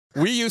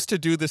We used to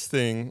do this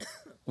thing.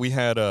 We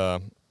had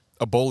a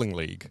bowling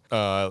league.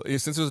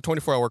 Since it was a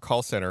 24-hour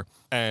call center,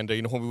 and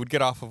when we would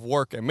get off of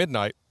work at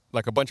midnight,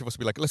 like a bunch of us would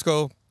be like, let's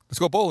go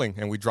bowling,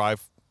 and we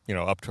drive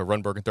up to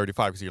Runberg and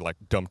 35 because you're like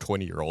dumb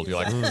 20-year-old. You're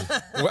like,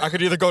 I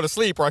could either go to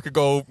sleep or I could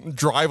go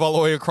drive all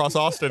the way across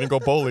Austin and go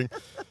bowling.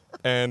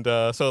 And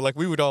so like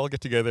we would all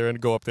get together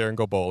and go up there and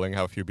go bowling,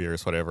 have a few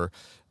beers, whatever.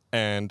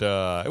 And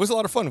it was a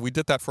lot of fun. We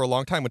did that for a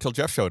long time until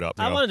Geoff showed up.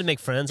 I wanted to make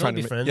friends. I want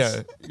to be friends.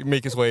 Yeah,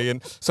 make his way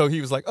in. So he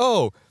was like,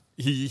 oh,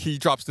 he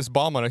drops this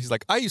bomb on us. He's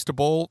like, I used to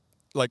bowl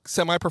like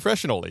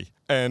semi-professionally.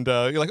 And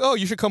you're like, oh,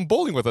 you should come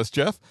bowling with us,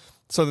 Geoff.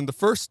 So then the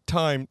first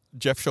time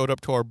Geoff showed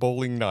up to our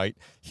bowling night,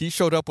 he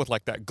showed up with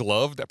like that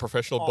glove that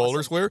professional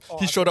bowlers wear. Awesome.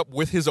 He showed up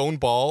with his own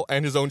ball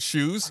and his own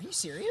shoes. Are you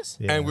serious?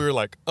 Yeah. And we were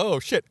like,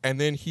 oh, shit.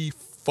 And then he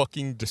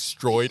fucking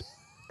destroyed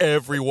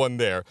everyone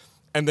there.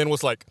 And then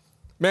was like,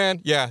 man,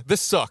 yeah,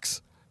 this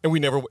sucks. And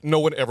no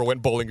one ever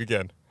went bowling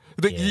again.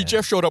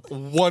 Geoff showed up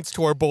once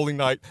to our bowling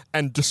night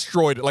and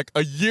destroyed it. Like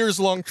a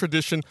years-long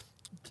tradition,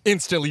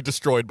 instantly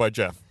destroyed by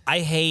Geoff.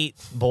 I hate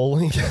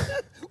bowling.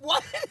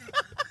 What?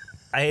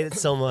 I hate it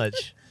so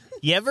much.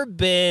 You ever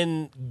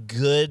been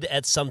good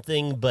at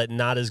something but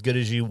not as good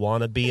as you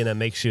want to be, and it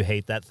makes you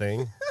hate that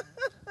thing?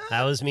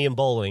 That was me in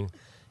bowling.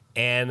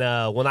 And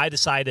when I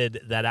decided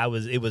that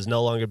it was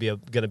no longer going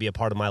to be a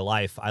part of my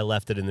life, I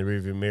left it in the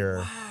rearview mirror.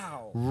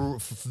 Wow.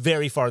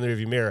 Very far in the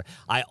rearview mirror.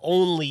 I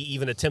only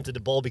even attempted to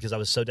bowl because I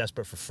was so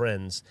desperate for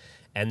friends.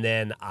 And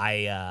then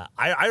I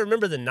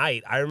remember the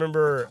night. I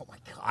remember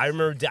I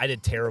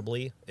did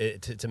terribly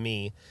to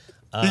me.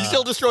 He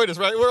still destroyed us,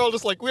 right? We're all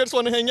just like, we just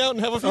want to hang out and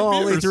have a few beers.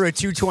 Only through a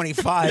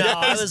 225. No,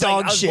 I was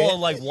bowling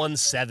like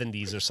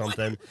 170s or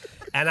something.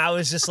 And I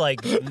was just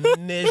like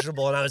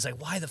miserable. And I was like,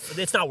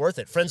 it's not worth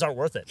it. Friends aren't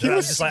worth it. I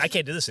was just like, I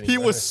can't do this anymore. He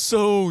was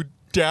so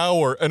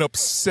dour and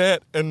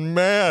upset and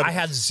mad. I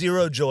had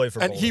zero joy for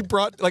bowling. And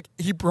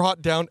he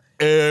brought down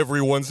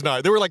everyone's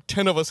night. There were like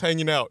 10 of us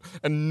hanging out,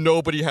 and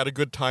nobody had a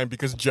good time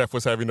because Geoff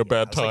was having a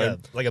bad time.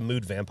 Like a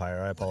mood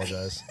vampire. I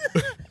apologize.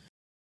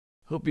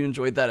 Hope you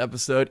enjoyed that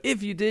episode.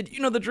 If you did,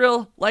 you know the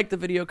drill. Like the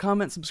video,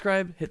 comment,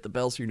 subscribe, hit the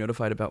bell so you're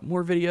notified about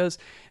more videos.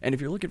 And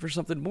if you're looking for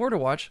something more to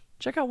watch,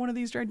 check out one of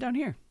these right down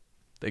here.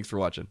 Thanks for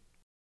watching.